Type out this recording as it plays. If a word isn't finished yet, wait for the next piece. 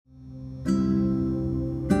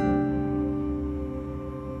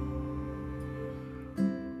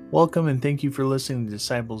Welcome and thank you for listening to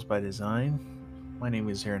Disciples by Design. My name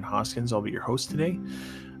is Aaron Hoskins. I'll be your host today.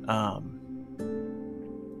 Um,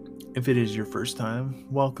 if it is your first time,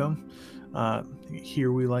 welcome.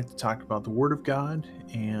 Here we like to talk about the Word of God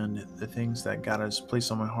and the things that God has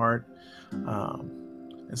placed on my heart.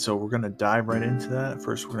 And so we're going to dive right into that.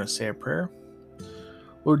 First, we're going to say a prayer.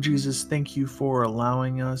 Lord Jesus, thank you for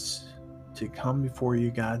allowing us to come before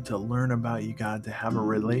you, God, to learn about you, God, to have a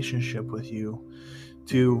relationship with you,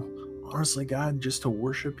 to honestly, God, just to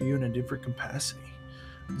worship you in a different capacity.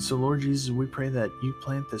 And so, Lord Jesus, we pray that you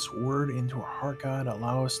plant this word into our heart, God.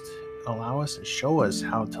 Allow us and show us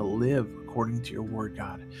how to live according to your word,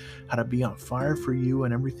 God. How to be on fire for you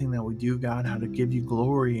and everything that we do, God. How to give you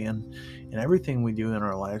glory in everything we do in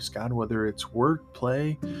our lives, God. Whether it's work,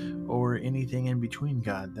 play, or anything in between,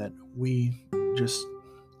 God. That we just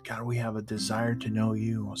God, we have a desire to know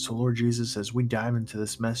you. So, Lord Jesus, as we dive into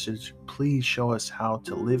this message, please show us how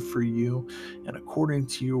to live for you and according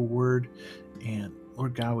to your word. And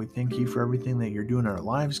Lord God, we thank you for everything that you're doing in our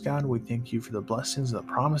lives, God. We thank you for the blessings, the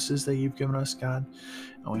promises that you've given us, God.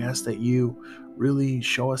 And we ask that you really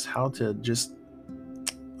show us how to just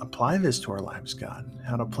apply this to our lives, God,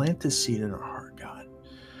 how to plant this seed in our heart, God.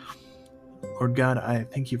 Lord God, I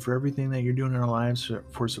thank you for everything that you're doing in our lives,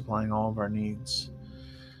 for supplying all of our needs.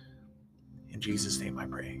 In Jesus' name I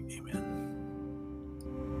pray. Amen.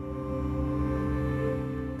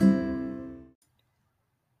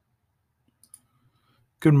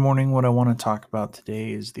 Good morning. What I want to talk about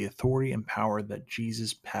today is the authority and power that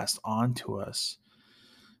Jesus passed on to us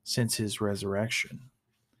since his resurrection.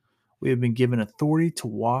 We have been given authority to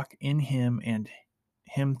walk in him and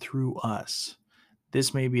him through us.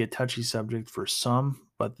 This may be a touchy subject for some,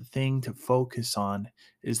 but the thing to focus on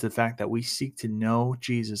is the fact that we seek to know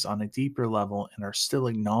Jesus on a deeper level and are still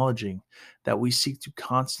acknowledging that we seek to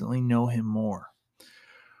constantly know him more.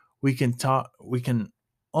 We can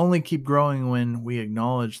only keep growing when we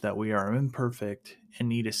acknowledge that we are imperfect and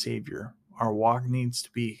need a savior. Our walk needs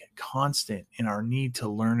to be constant in our need to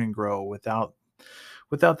learn and grow. Without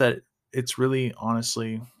that, it's really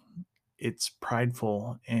honestly it's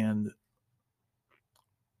prideful, and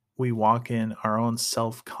we walk in our own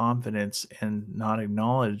self-confidence and not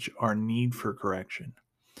acknowledge our need for correction.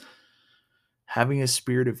 Having a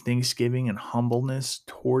spirit of thanksgiving and humbleness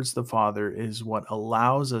towards the Father is what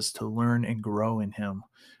allows us to learn and grow in Him.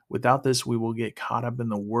 Without this, we will get caught up in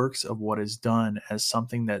the works of what is done as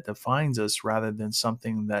something that defines us rather than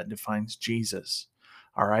something that defines Jesus.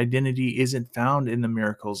 Our identity isn't found in the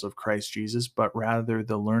miracles of Christ Jesus, but rather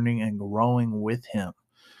the learning and growing with Him.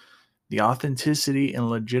 The authenticity and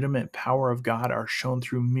legitimate power of God are shown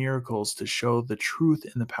through miracles to show the truth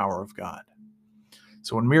and the power of God.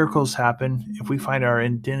 So when miracles happen, if we find our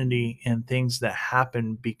identity in things that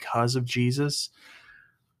happen because of Jesus,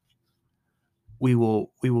 we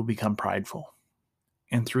will become prideful.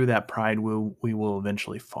 And through that pride, we will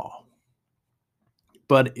eventually fall.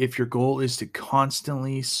 But if your goal is to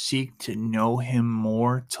constantly seek to know him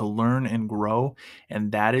more, to learn and grow,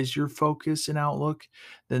 and that is your focus and outlook,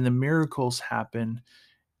 then the miracles happen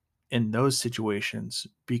in those situations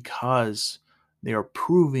because they are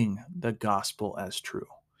proving the gospel as true.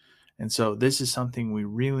 And so this is something we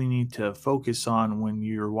really need to focus on when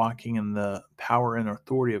you're walking in the power and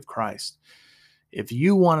authority of Christ. If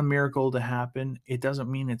you want a miracle to happen, it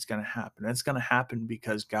doesn't mean it's going to happen. It's going to happen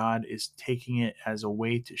because God is taking it as a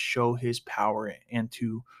way to show his power and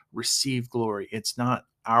to receive glory. It's not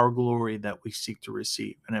our glory that we seek to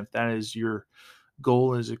receive. And if that is your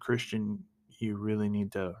goal as a Christian, you really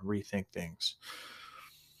need to rethink things.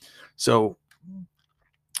 So,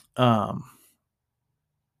 um,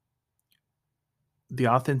 the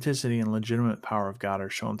authenticity and legitimate power of God are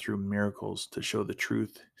shown through miracles to show the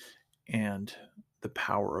truth and the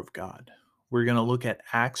power of God. We're going to look at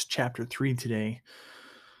Acts chapter 3 today,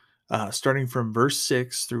 starting from verse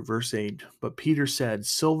 6 through verse 8. But Peter said,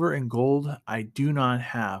 "Silver and gold I do not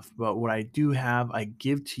have, but what I do have I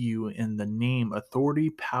give to you in the name,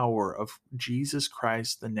 authority, power of Jesus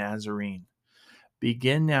Christ the Nazarene.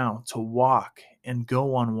 Begin now to walk and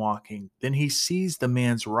go on walking." Then he seized the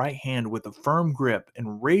man's right hand with a firm grip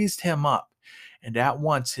and raised him up. And at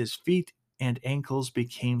once his feet and ankles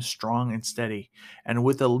became strong and steady. And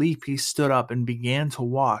with a leap he stood up and began to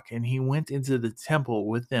walk. And he went into the temple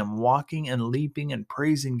with them, walking and leaping and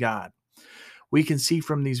praising God. We can see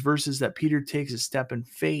from these verses that Peter takes a step in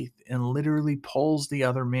faith and literally pulls the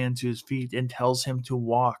other man to his feet and tells him to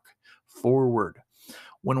walk forward.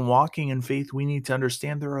 When walking in faith, we need to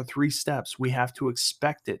understand there are 3 steps. We have to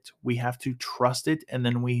expect it, we have to trust it, and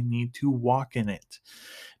then we need to walk in it.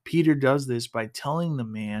 Peter does this by telling the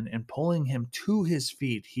man and pulling him to his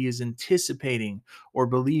feet. He is anticipating or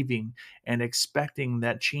believing and expecting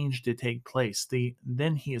that change to take place.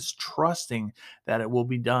 Then he is trusting that it will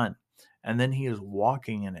be done. And then he is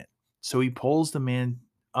walking in it. So he pulls the man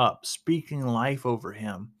up, speaking life over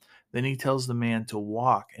him. Then he tells the man to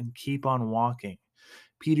walk and keep on walking.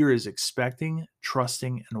 Peter is expecting,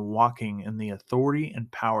 trusting, and walking in the authority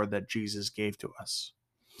and power that Jesus gave to us.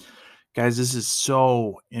 Guys, this is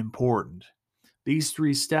so important. These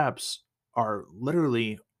 3 steps are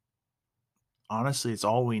literally, honestly, it's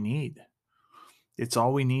all we need. It's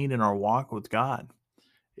all we need in our walk with God,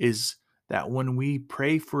 is that when we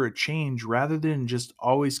pray for a change, rather than just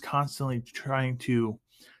always constantly trying to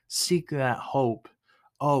seek that hope,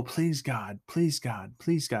 oh, please God, please God,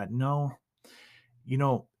 please God. No,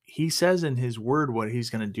 he says in his word what he's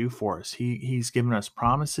going to do for us. He's given us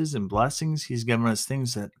promises and blessings. He's given us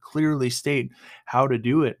things that clearly state how to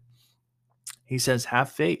do it. He says,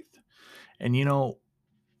 have faith. And he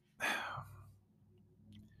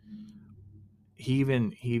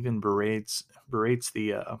even berates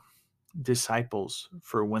the disciples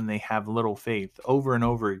for when they have little faith over and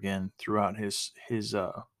over again throughout his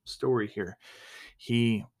story here.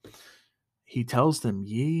 He tells them,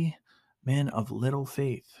 ye men of little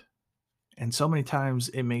faith. And so many times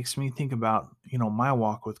it makes me think about, my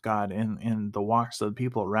walk with God and the walks of the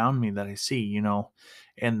people around me that I see,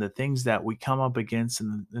 and the things that we come up against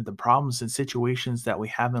and the problems and situations that we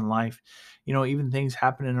have in life, even things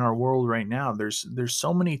happen in our world right now. There's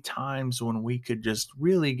so many times when we could just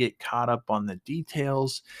really get caught up on the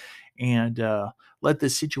details and let the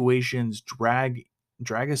situations drag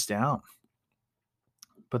us down.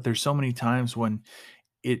 But there's so many times when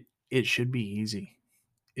it should be easy.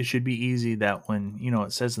 It should be easy that when,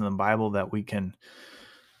 it says in the Bible that we can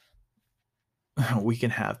we can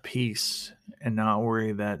have peace and not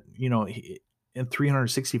worry that, in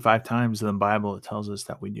 365 times in the Bible it tells us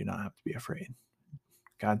that we do not have to be afraid.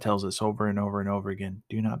 God tells us over and over and over again,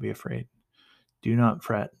 do not be afraid. Do not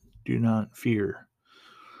fret. Do not fear.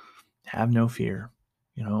 Have no fear.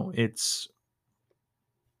 It's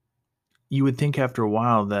you would think after a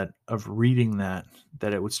while that of reading that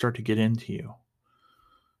it would start to get into you.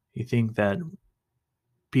 You think that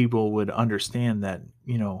people would understand that,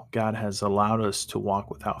 God has allowed us to walk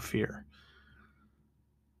without fear.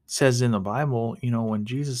 It says in the Bible, when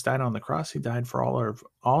Jesus died on the cross, he died for all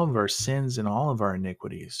of our sins and all of our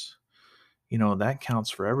iniquities. That counts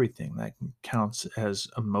for everything. That counts as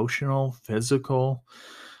emotional, physical,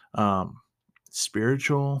 um,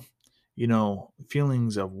 spiritual,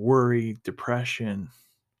 feelings of worry, depression,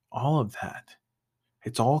 all of that.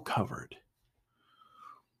 It's all covered.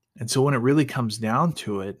 And so when it really comes down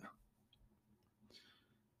to it,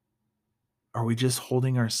 are we just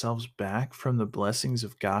holding ourselves back from the blessings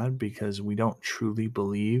of God because we don't truly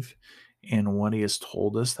believe in what he has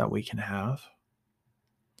told us that we can have?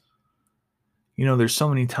 There's so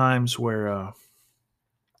many times where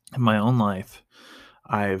in my own life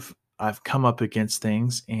I've come up against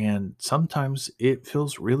things, and sometimes it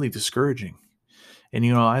feels really discouraging. And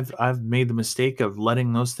I've made the mistake of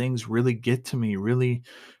letting those things really get to me, really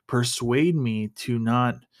persuade me to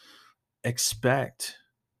not expect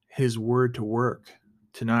his word to work,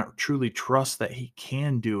 to not truly trust that he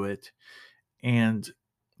can do it, and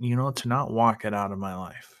to not walk it out of my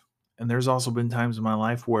life. And there's also been times in my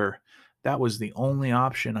life where that was the only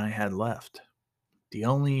option I had left, the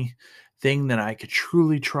only thing that I could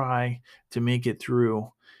truly try to make it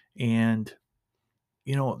through. And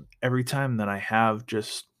every time that I have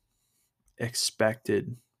just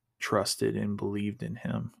expected, trusted, and believed in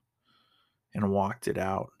him and walked it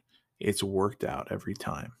out, it's worked out every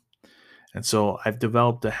time. And so I've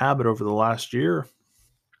developed a habit over the last year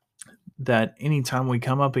that anytime we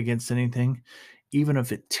come up against anything, even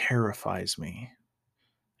if it terrifies me,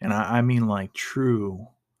 and I mean like true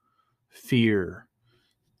fear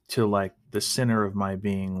to like the center of my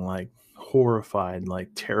being, like horrified, like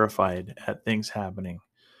terrified at things happening,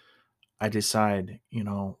 I decide,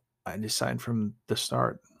 from the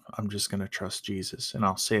start, I'm just going to trust Jesus. And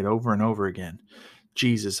I'll say it over and over again.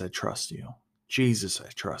 Jesus, I trust you. Jesus, I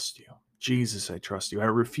trust you. Jesus, I trust you. I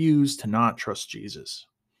refuse to not trust Jesus.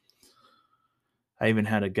 I even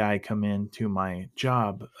had a guy come in to my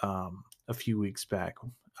job a few weeks back.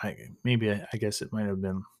 I guess it might have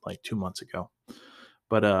been like 2 months ago,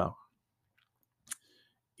 but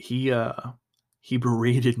he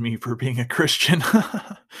berated me for being a Christian.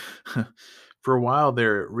 For a while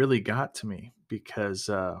there, it really got to me because,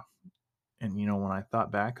 and when I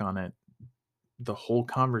thought back on it, the whole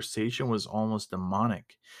conversation was almost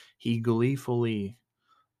demonic. He gleefully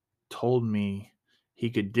told me he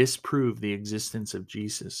could disprove the existence of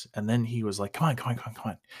Jesus. And then he was like, come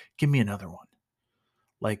on. Give me another one.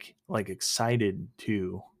 Like excited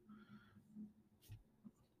to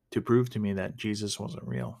prove to me that Jesus wasn't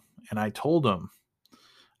real. And I told him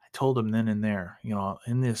then and there,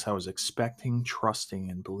 in this, I was expecting, trusting,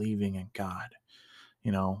 and believing in God.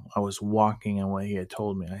 I was walking in what he had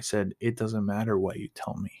told me. I said, it doesn't matter what you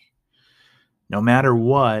tell me. No matter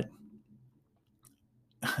what,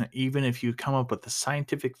 even if you come up with a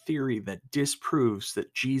scientific theory that disproves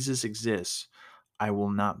that Jesus exists, I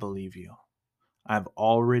will not believe you. I've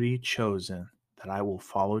already chosen that I will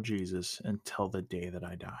follow Jesus until the day that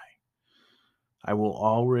I die. I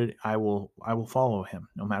will follow him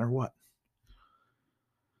no matter what.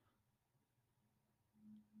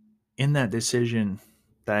 In that decision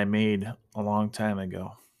that I made a long time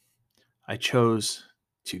ago, I chose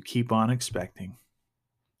to keep on expecting,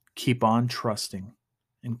 keep on trusting,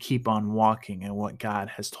 and keep on walking in what God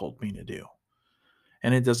has told me to do.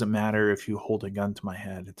 And it doesn't matter if you hold a gun to my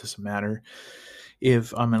head. It doesn't matter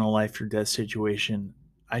if I'm in a life or death situation.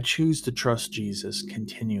 I choose to trust Jesus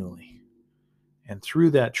continually. And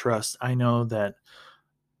through that trust, I know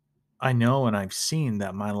and I've seen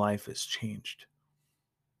that my life has changed.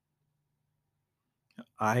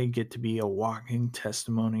 I get to be a walking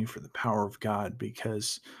testimony for the power of God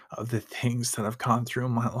because of the things that I've gone through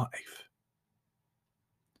in my life.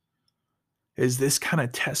 Is this kind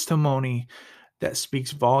of testimony that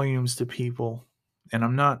speaks volumes to people. And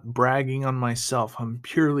I'm not bragging on myself. I'm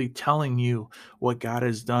purely telling you what God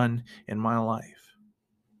has done in my life.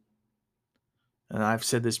 And I've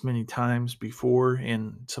said this many times before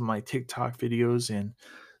in some of my TikTok videos and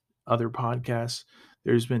other podcasts.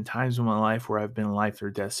 There's been times in my life where I've been in life or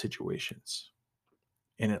death situations.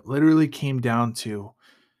 And it literally came down to,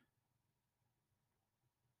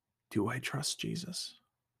 do I trust Jesus?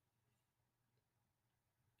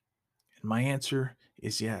 And my answer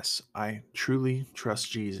is yes, I truly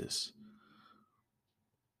trust Jesus.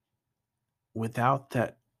 Without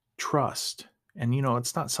that trust, and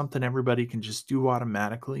it's not something everybody can just do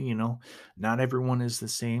automatically, not everyone is the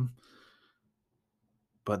same,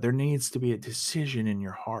 but there needs to be a decision in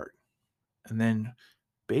your heart. And then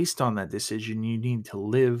based on that decision, you need to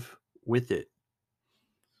live with it.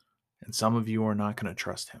 And some of you are not going to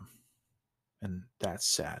trust him. And that's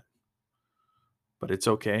sad. But it's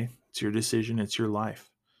okay. It's your decision. It's your life.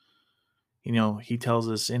 He tells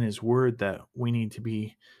us in his word that we need to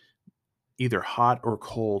be either hot or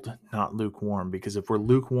cold, not lukewarm, because if we're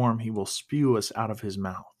lukewarm, he will spew us out of his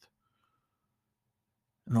mouth.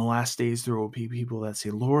 In the last days, there will be people that say,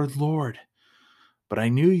 Lord, Lord, but I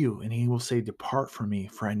knew you. And he will say, depart from me,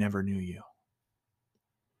 for I never knew you.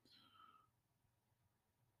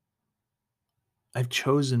 I've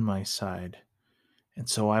chosen my side, and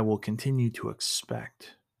so I will continue to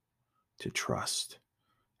expect, to trust,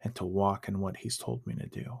 and to walk in what he's told me to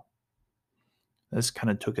do. This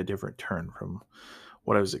kind of took a different turn from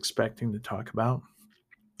what I was expecting to talk about.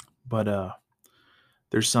 But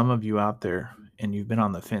there's some of you out there, and you've been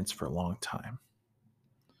on the fence for a long time.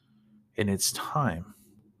 And it's time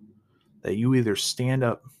that you either stand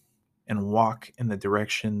up and walk in the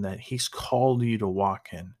direction that he's called you to walk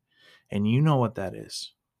in. And you know what that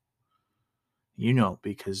is.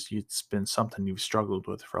 Because it's been something you've struggled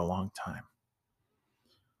with for a long time.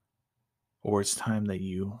 Or it's time that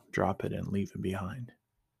you drop it and leave it behind.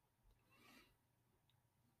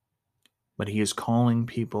 But he is calling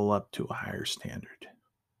people up to a higher standard.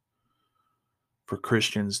 For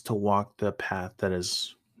Christians to walk the path that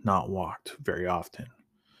is not walked very often,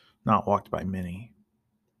 not walked by many.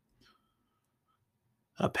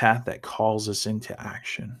 A path that calls us into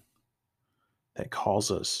action, that calls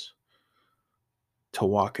us to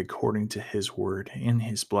walk according to his word and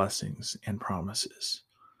his blessings and promises.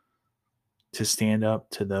 To stand up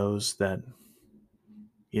to those that,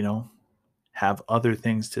 have other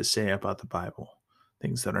things to say about the Bible,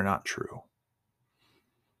 things that are not true.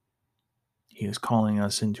 He is calling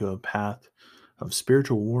us into a path of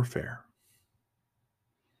spiritual warfare,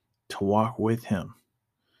 to walk with him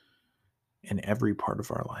in every part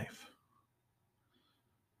of our life.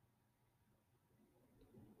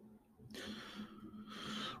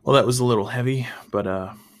 Well, that was a little heavy, but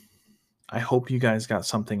I hope you guys got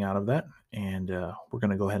something out of that, and we're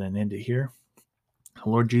going to go ahead and end it here.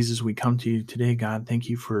 Lord Jesus, we come to you today, God. Thank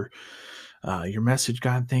you for your message,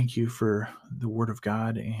 God. Thank you for the word of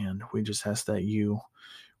God, and we just ask that you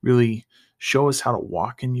really show us how to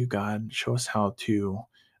walk in you, God. Show us how to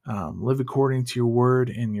live according to your word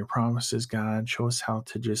and your promises, God. Show us how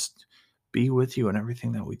to just be with you in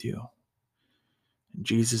everything that we do. In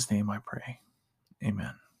Jesus' name I pray.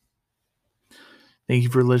 Amen. Thank you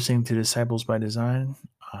for listening to Disciples by Design.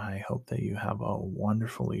 I hope that you have a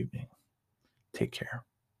wonderful evening. Take care.